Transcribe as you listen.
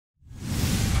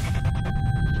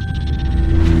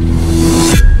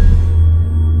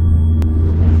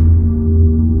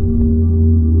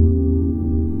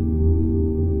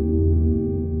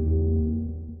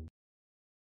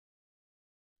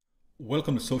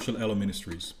Welcome to Social Elo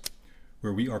Ministries,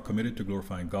 where we are committed to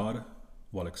glorifying God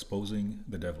while exposing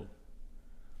the devil.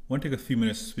 I want to take a few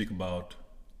minutes to speak about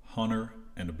honor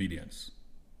and obedience,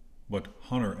 but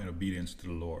honor and obedience to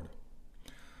the Lord.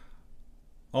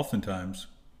 Oftentimes,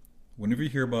 whenever you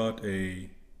hear about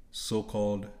a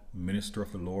so-called minister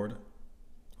of the Lord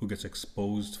who gets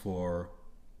exposed for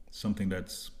something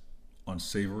that's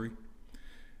unsavory,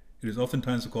 it is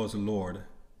oftentimes because the Lord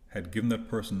had given that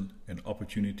person an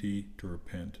opportunity to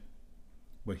repent,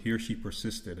 but he or she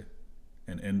persisted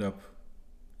and ended up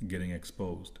getting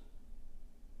exposed.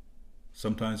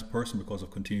 Sometimes a person, because of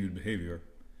continued behavior,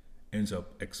 ends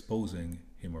up exposing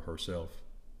him or herself.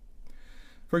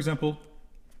 For example,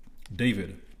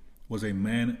 David was a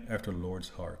man after the Lord's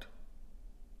heart.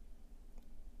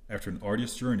 After an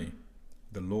arduous journey,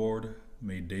 the Lord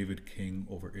made David king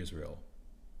over Israel.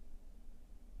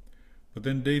 But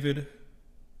then David,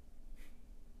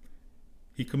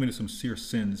 he committed some serious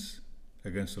sins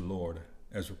against the Lord,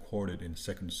 as recorded in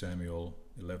 2 Samuel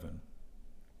 11.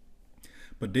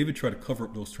 But David tried to cover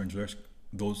up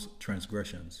those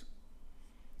transgressions.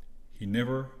 He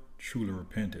never truly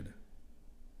repented.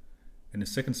 And in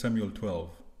 2 Samuel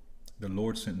 12, the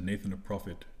Lord sent Nathan the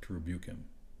prophet to rebuke him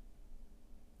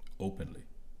openly.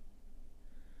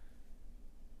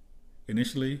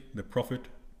 Initially, the prophet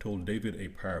told David a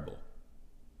parable.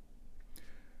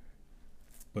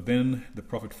 But then the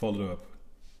prophet followed up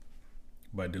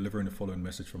by delivering the following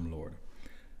message from the Lord.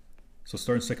 So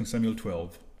start in 2 Samuel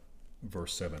 12,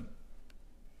 verse 7.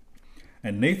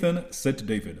 And Nathan said to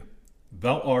David,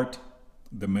 "Thou art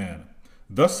the man.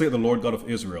 Thus saith the Lord God of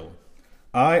Israel,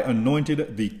 I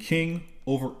anointed thee king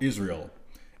over Israel,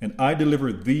 and I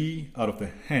delivered thee out of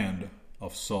the hand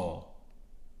of Saul."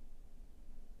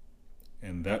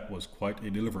 And that was quite a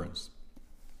deliverance.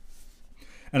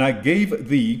 "And I gave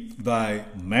thee thy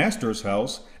master's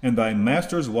house and thy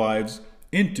master's wives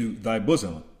into thy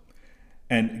bosom,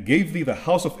 and gave thee the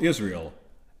house of Israel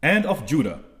and of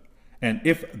Judah. And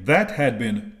if that had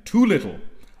been too little,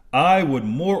 I would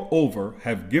moreover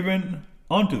have given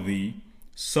unto thee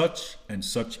such and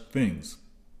such things.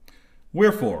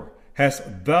 Wherefore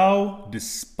hast thou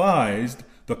despised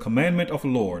the commandment of the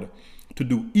Lord to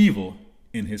do evil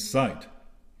in his sight?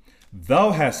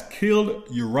 Thou hast killed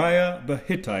Uriah the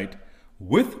Hittite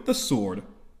with the sword,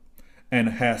 and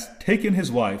hast taken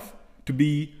his wife to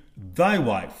be thy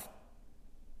wife,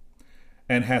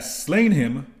 and hast slain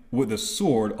him with the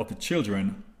sword of the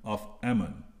children of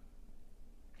Ammon.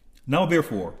 Now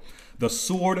therefore the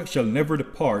sword shall never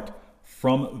depart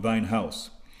from thine house,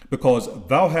 because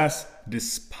thou hast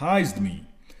despised me,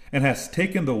 and hast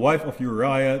taken the wife of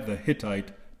Uriah the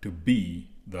Hittite to be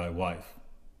thy wife."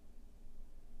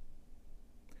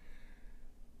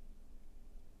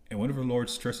 And whenever the Lord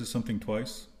stresses something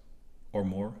twice or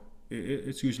more,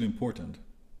 it's usually important.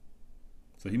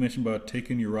 So he mentioned about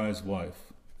taking Uriah's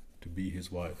wife to be his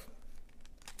wife.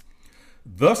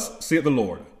 "Thus saith the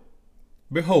Lord,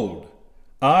 Behold,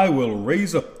 I will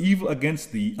raise up evil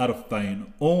against thee out of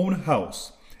thine own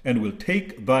house, and will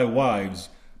take thy wives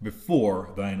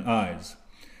before thine eyes,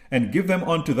 and give them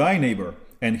unto thy neighbor,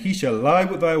 and he shall lie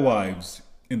with thy wives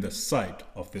in the sight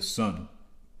of this sun.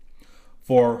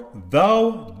 For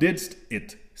thou didst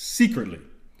it secretly,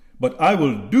 but I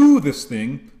will do this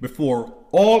thing before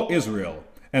all Israel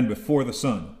and before the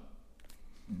sun."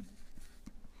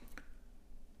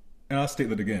 And I'll state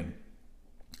that again.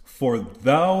 "For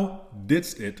thou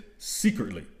didst it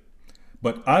secretly,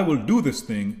 but I will do this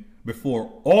thing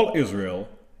before all Israel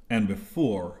and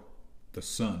before the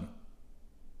sun."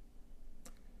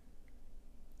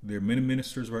 There are many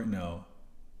ministers right now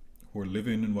who are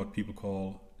living in what people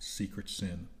call secret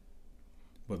sin.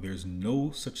 But there's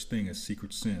no such thing as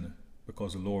secret sin,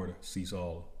 because the Lord sees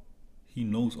all. He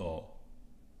knows all.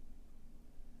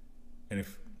 And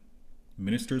if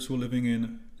ministers who are living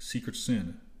in secret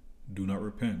sin do not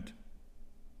repent,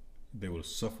 they will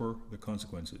suffer the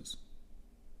consequences.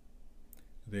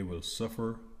 They will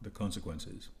suffer the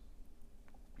consequences.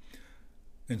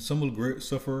 And some will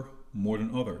suffer more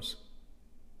than others.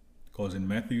 Because in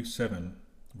Matthew 7,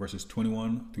 verses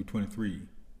 21 through 23,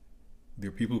 there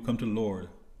are people who come to the Lord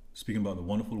speaking about the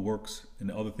wonderful works and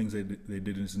the other things they did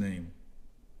in his name.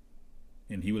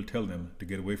 And he will tell them to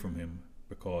get away from him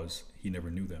because he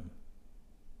never knew them.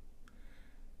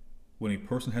 When a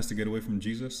person has to get away from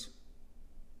Jesus,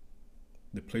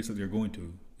 the place that they're going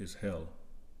to is hell,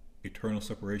 eternal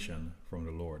separation from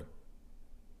the Lord.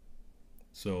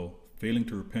 So failing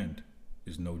to repent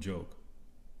is no joke.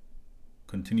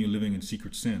 Continue living in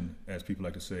secret sin, as people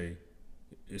like to say,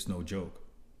 it's no joke.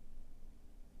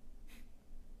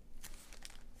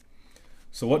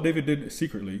 So what David did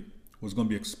secretly was going to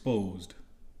be exposed.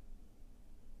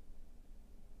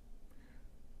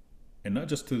 And not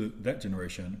just to that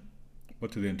generation,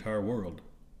 but to the entire world.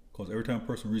 Because every time a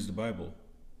person reads the Bible,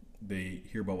 they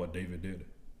hear about what David did.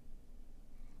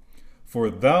 For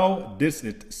thou didst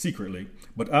it secretly,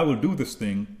 but I will do this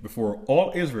thing before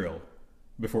all Israel,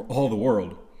 before all the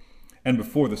world, and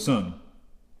before the sun.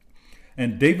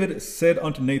 And David said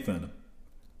unto Nathan,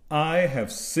 I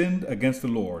have sinned against the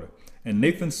Lord. And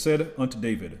Nathan said unto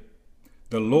David,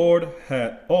 the Lord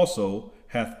also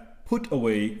hath put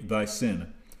away thy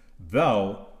sin.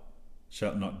 Thou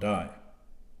shalt not die.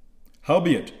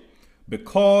 Howbeit,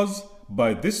 because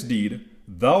by this deed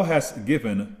thou hast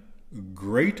given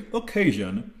great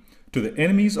occasion to the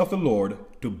enemies of the Lord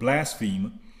to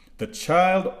blaspheme, the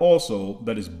child also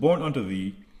that is born unto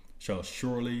thee shall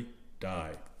surely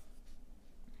die.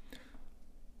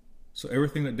 So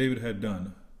everything that David had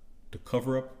done to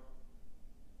cover up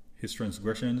his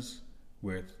transgressions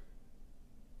with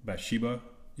Bathsheba,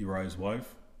 Uriah's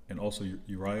wife, and also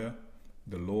Uriah,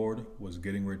 the Lord was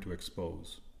getting ready to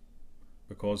expose,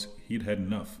 because he'd had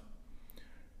enough.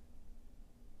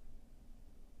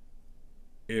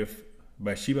 If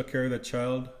Bathsheba carried that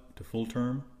child to full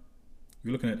term,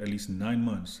 you're looking at least 9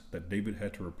 months that David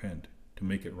had to repent to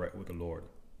make it right with the Lord.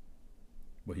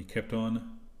 But he kept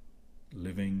on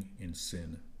living in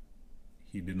sin.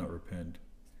 He did not repent.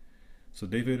 So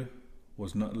David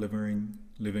was not living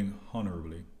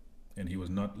honorably, and he was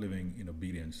not living in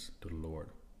obedience to the Lord.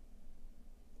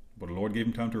 But the Lord gave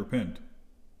him time to repent.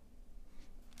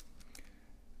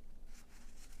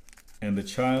 And the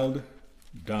child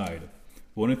died.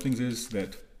 One of the things is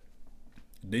that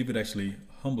David actually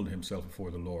humbled himself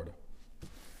before the Lord. We're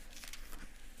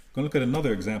going to look at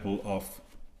another example of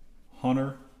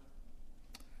honor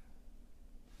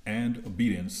and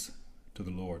obedience to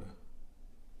the Lord.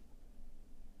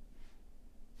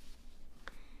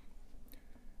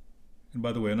 And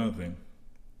by the way, another thing,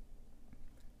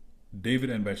 David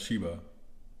and Bathsheba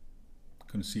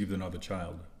conceived another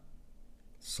child,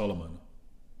 Solomon.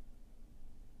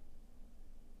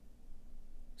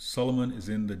 Solomon is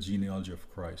in the genealogy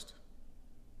of Christ.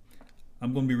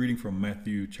 I'm going to be reading from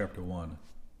Matthew chapter 1.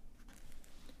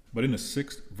 But in the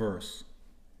 6th verse,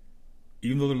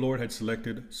 even though the Lord had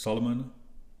selected Solomon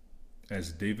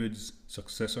as David's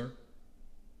successor,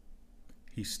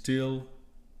 he still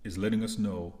is letting us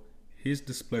know his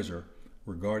displeasure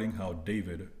regarding how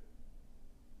David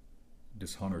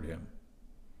dishonored him.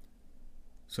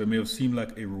 So it may have seemed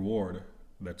like a reward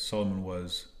that Solomon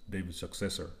was David's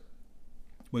successor.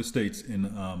 But it states in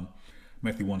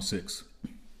Matthew 1:6,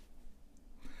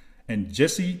 and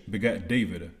Jesse begat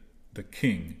David the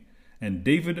king, and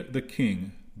David the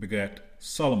king begat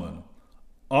Solomon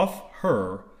of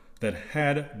her that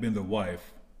had been the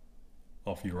wife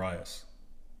of Uriah.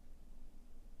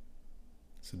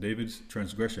 So David's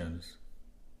transgressions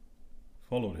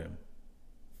followed him.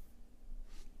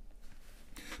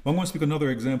 But I'm going to speak another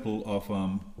example of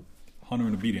honor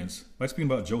and obedience by speaking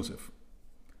about Joseph.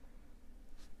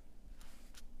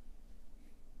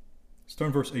 Start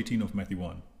in verse 18 of Matthew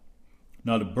 1.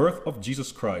 Now the birth of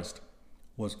Jesus Christ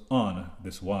was on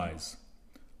this wise,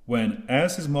 when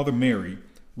as his mother Mary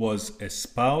was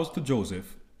espoused to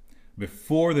Joseph,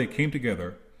 before they came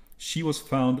together, she was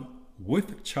found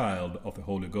with child of the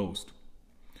Holy Ghost.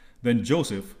 Then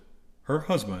Joseph, her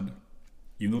husband,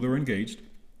 even though they were engaged,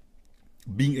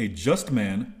 being a just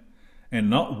man and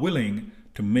not willing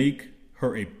to make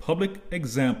her a public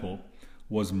example,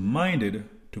 was minded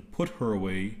to put her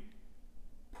away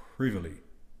privily.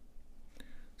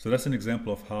 So that's an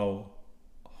example of how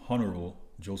honorable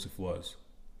Joseph was.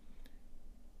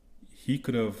 He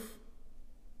could have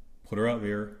put her out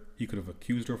there, he could have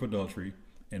accused her of adultery,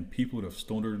 and people would have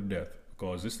stoned her to death,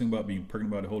 because this thing about being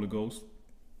pregnant by the Holy Ghost,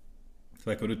 it's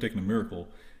like it would have taken a miracle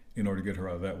in order to get her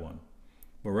out of that one.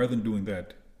 But rather than doing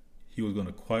that, he was going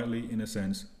to quietly, in a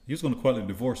sense, he was going to quietly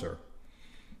divorce her.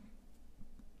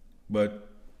 But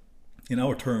in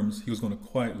our terms, he was going to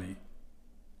quietly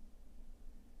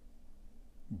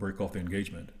break off the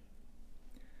engagement.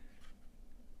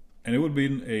 And it would have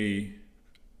been a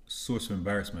source of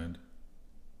embarrassment,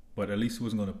 but at least he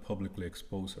wasn't going to publicly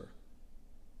expose her.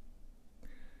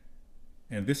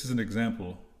 And this is an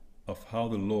example of how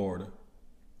the Lord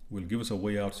will give us a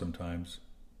way out sometimes,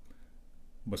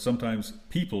 but sometimes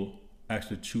people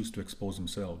actually choose to expose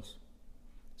themselves.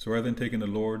 So rather than taking the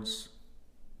Lord's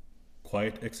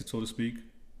quiet exit, so to speak,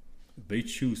 they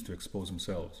choose to expose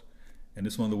themselves. And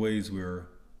this is one of the ways where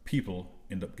people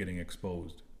end up getting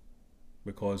exposed,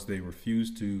 because they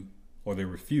refused to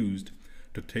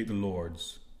take the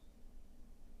Lord's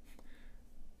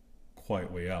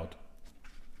quiet way out.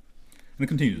 And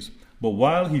it continues, but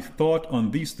while he thought on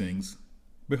these things,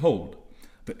 behold,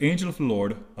 the angel of the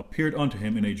Lord appeared unto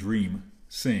him in a dream,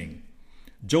 saying,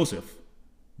 Joseph,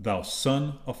 thou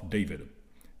son of David,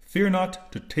 fear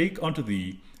not to take unto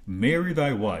thee Mary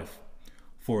thy wife,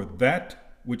 for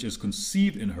that which is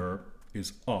conceived in her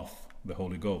is of the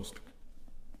Holy Ghost.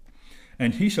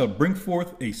 And he shall bring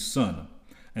forth a son,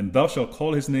 and thou shalt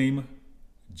call his name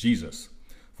Jesus,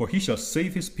 for he shall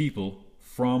save his people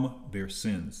from their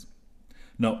sins.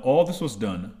 Now all this was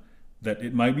done, that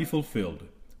it might be fulfilled,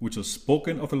 which was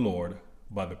spoken of the Lord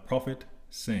by the prophet,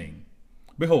 saying,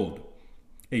 Behold,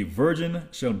 a virgin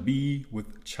shall be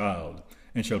with child,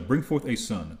 and shall bring forth a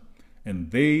son, and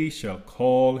they shall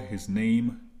call his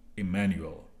name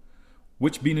Emmanuel,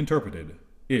 which being interpreted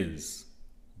is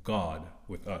God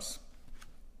with us.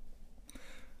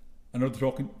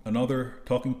 Another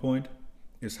talking point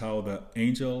is how the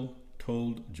angel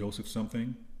told Joseph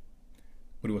something,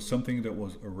 but it was something that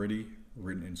was already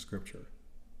written in Scripture.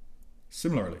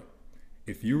 Similarly,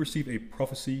 if you receive a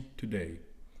prophecy today,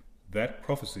 that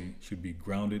prophecy should be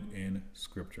grounded in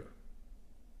Scripture.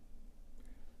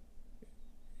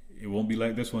 It won't be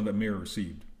like this one that Mary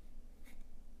received,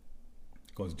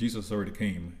 because Jesus already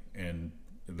came and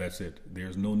that's it.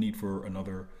 There's no need for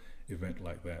another event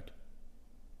like that.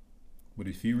 But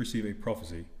if you receive a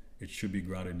prophecy, it should be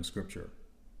grounded in the Scripture.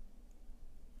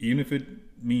 Even if it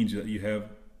means that you have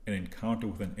an encounter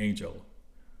with an angel,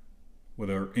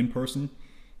 whether in person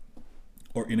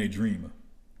or in a dream.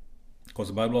 Because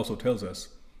the Bible also tells us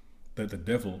that the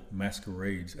devil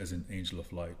masquerades as an angel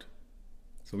of light.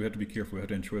 So we have to be careful. We have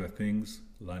to ensure that things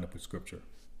line up with Scripture.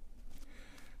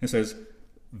 It says,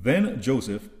 Then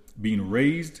Joseph, being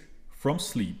raised from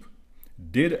sleep,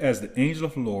 did as the angel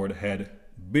of the Lord had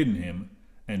bidden him,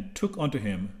 and took unto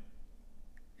him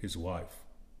his wife.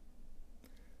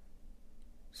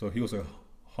 So he was a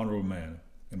honorable man,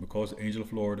 and because the angel of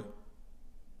the Lord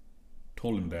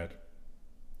told him that,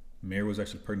 Mary was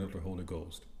actually pregnant with the Holy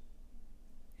Ghost.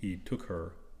 He took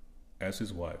her as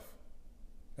his wife,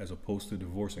 as opposed to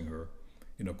divorcing her,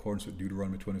 in accordance with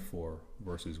Deuteronomy 24,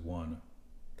 verses 1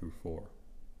 through 4.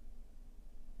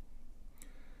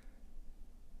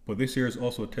 But this here is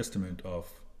also a testament of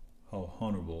how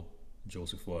honorable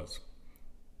Joseph was.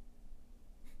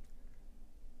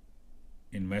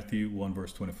 In Matthew 1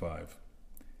 verse 25,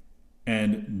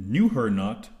 and knew her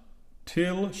not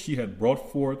till she had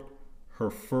brought forth her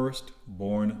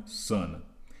firstborn son,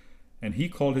 and he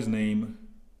called his name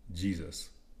Jesus.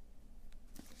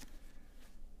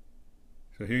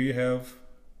 So here you have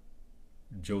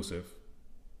Joseph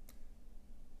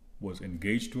was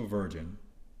engaged to a virgin.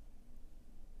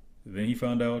 Then he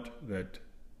found out that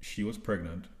she was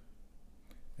pregnant,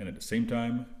 and at the same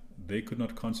time they could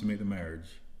not consummate the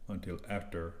marriage until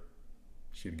after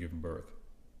she had given birth.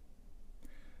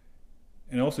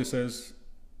 And also it says,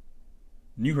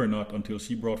 knew her not until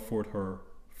she brought forth her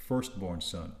firstborn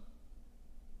son.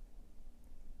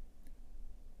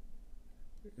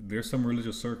 There's some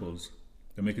religious circles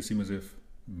that make it seem as if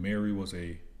Mary was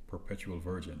a perpetual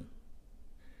virgin.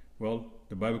 Well,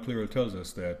 the Bible clearly tells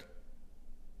us that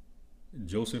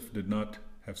Joseph did not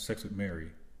have sex with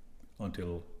Mary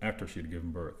until after she had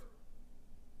given birth.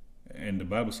 And the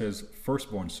Bible says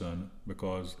firstborn son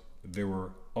because there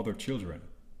were other children.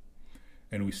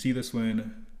 And we see this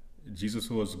when Jesus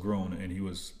was grown and he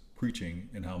was preaching,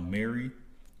 and how Mary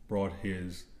brought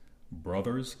his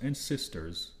brothers and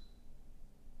sisters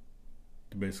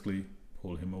to basically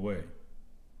pull him away.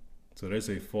 So there's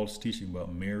a false teaching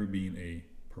about Mary being a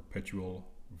perpetual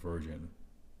virgin.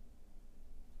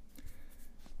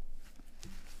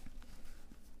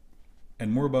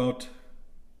 And more about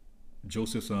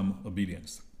Joseph's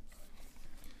obedience.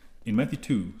 In Matthew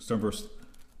 2, start verse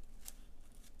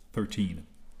 13.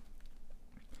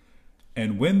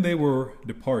 And when they were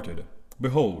departed,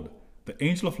 behold, the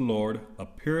angel of the Lord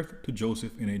appeareth to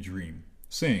Joseph in a dream,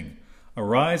 saying,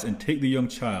 Arise and take the young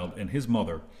child and his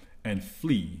mother, and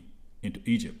flee into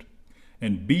Egypt,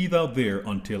 and be thou there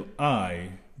until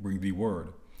I bring thee word.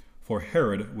 For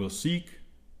Herod will seek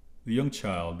the young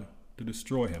child to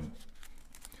destroy him.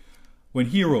 When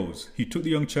he arose, he took the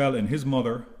young child and his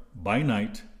mother by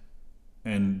night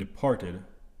and departed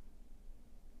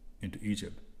into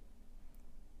Egypt.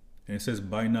 And it says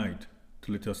by night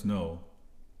to let us know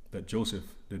that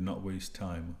Joseph did not waste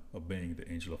time obeying the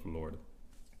angel of the Lord.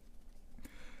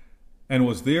 And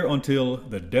was there until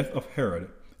the death of Herod,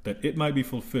 that it might be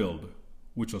fulfilled,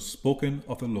 which was spoken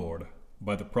of the Lord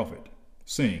by the prophet,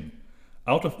 saying,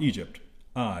 Out of Egypt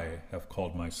I have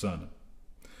called my son.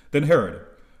 Then Herod,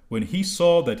 when he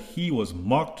saw that he was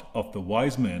mocked of the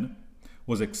wise men,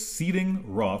 was exceeding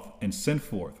wroth, and sent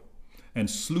forth, and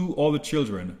slew all the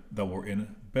children that were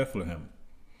in Bethlehem,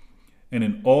 and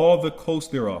in all the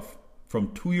coast thereof,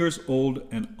 from 2 years old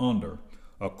and under,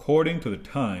 according to the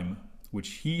time which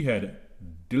he had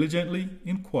diligently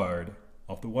inquired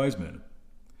of the wise men.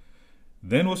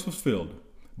 Then was fulfilled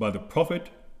by the prophet,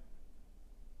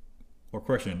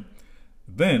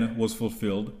 then was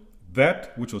fulfilled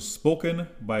that which was spoken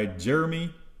by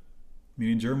Jeremy,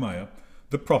 meaning Jeremiah,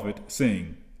 the prophet,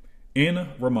 saying, In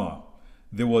Ramah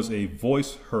there was a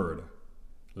voice heard,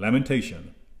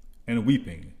 lamentation, and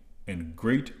weeping, and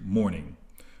great mourning,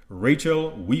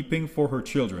 Rachel weeping for her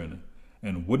children,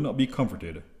 and would not be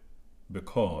comforted,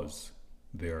 because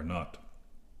they are not.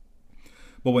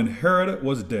 But when Herod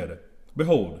was dead,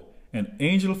 behold, an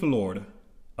angel of the Lord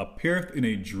appeareth in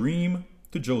a dream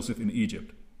to Joseph in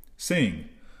Egypt, saying,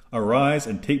 Arise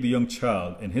and take the young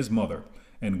child and his mother,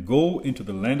 and go into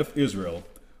the land of Israel,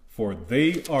 for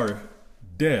they are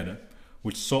dead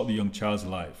which sought the young child's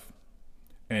life.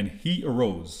 And he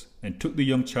arose and took the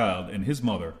young child and his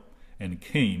mother, and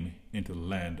came into the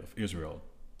land of Israel.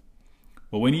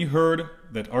 But when he heard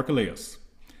that Archelaus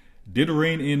did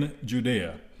reign in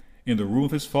Judea, in the room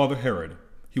of his father Herod,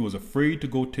 he was afraid to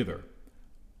go thither.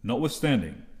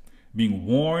 Notwithstanding, being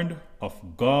warned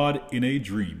of God in a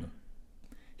dream,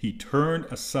 he turned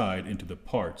aside into the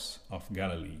parts of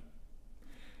Galilee.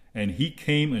 And he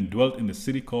came and dwelt in the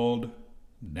city called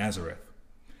Nazareth,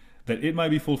 that it might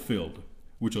be fulfilled,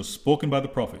 which was spoken by the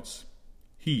prophets,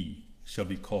 He shall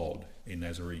be called a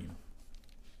Nazarene.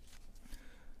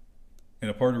 And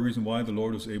a part of the reason why the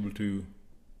Lord was able to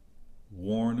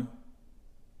warn,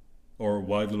 or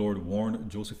why the Lord warned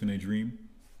Joseph in a dream,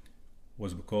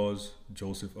 was because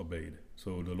Joseph obeyed.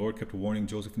 So the Lord kept warning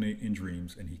Joseph in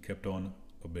dreams, and he kept on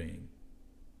obeying.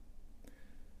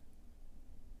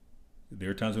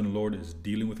 There are times when the Lord is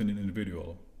dealing with an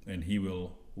individual, and he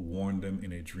will warn them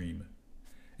in a dream.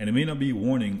 And it may not be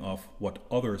warning of what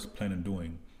others plan on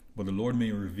doing, but the Lord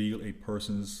may reveal a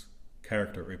person's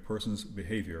character, a person's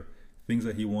behavior, things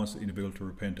that he wants the individual to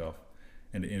repent of,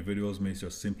 and the individuals may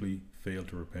just simply fail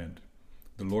to repent.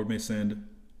 The Lord may send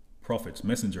prophets,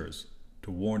 messengers,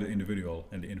 to warn the individual,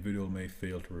 and the individual may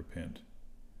fail to repent.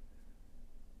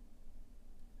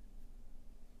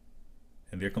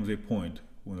 And there comes a point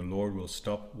when the Lord will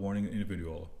stop warning the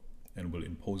individual and will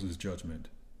impose his judgment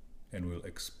and will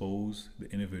expose the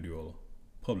individual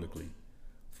publicly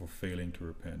for failing to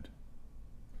repent.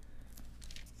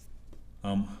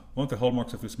 One of the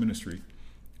hallmarks of this ministry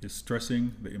is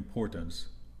stressing the importance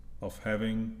of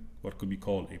having what could be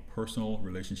called a personal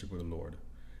relationship with the Lord,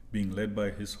 being led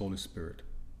by His Holy Spirit,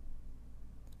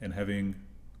 and having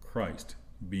Christ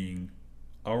being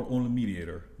our only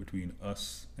mediator between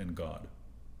us and God,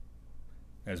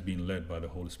 as being led by the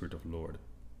Holy Spirit of the Lord.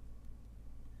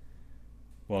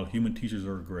 While human teachers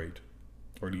are great,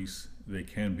 or at least they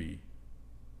can be,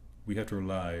 we have to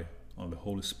rely on the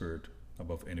Holy Spirit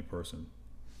above any person.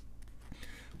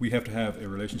 We have to have a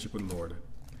relationship with the Lord,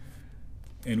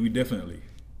 and we definitely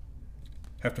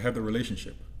have to have the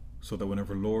relationship so that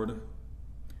whenever the Lord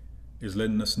is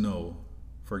letting us know,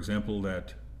 for example,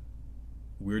 that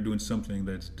we're doing something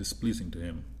that's displeasing to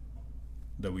Him,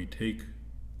 that we take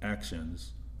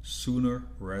actions sooner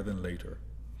rather than later,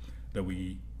 that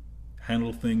we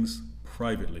handle things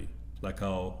privately, like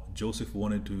how Joseph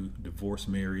wanted to divorce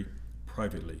Mary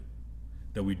privately,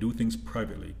 that we do things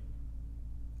privately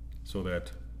so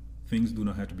that things do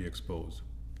not have to be exposed,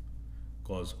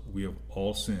 because we have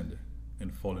all sinned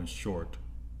and fallen short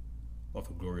of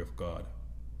the glory of God.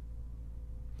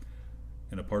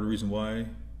 And a part of the reason why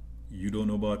you don't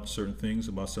know about certain things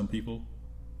about some people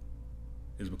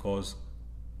is because,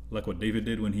 like what David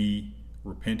did when he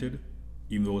repented,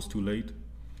 even though it was too late,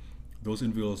 those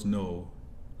individuals know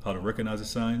how to recognize the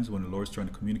signs when the Lord's trying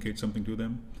to communicate something to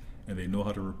them, and they know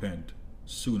how to repent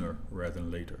sooner rather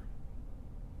than later.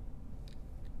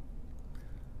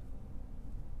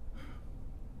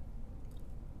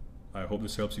 I hope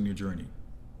this helps in your journey.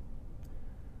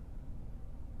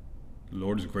 The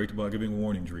Lord is great about giving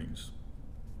warning dreams,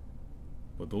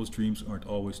 but those dreams aren't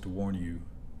always to warn you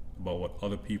about what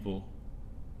other people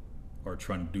are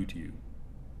trying to do to you.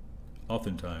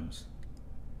 Oftentimes,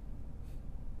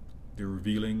 they're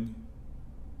revealing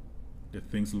the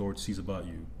things the Lord sees about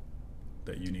you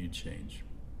that you need change.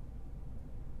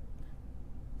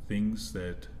 Things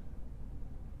that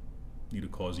need to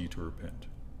cause you to repent.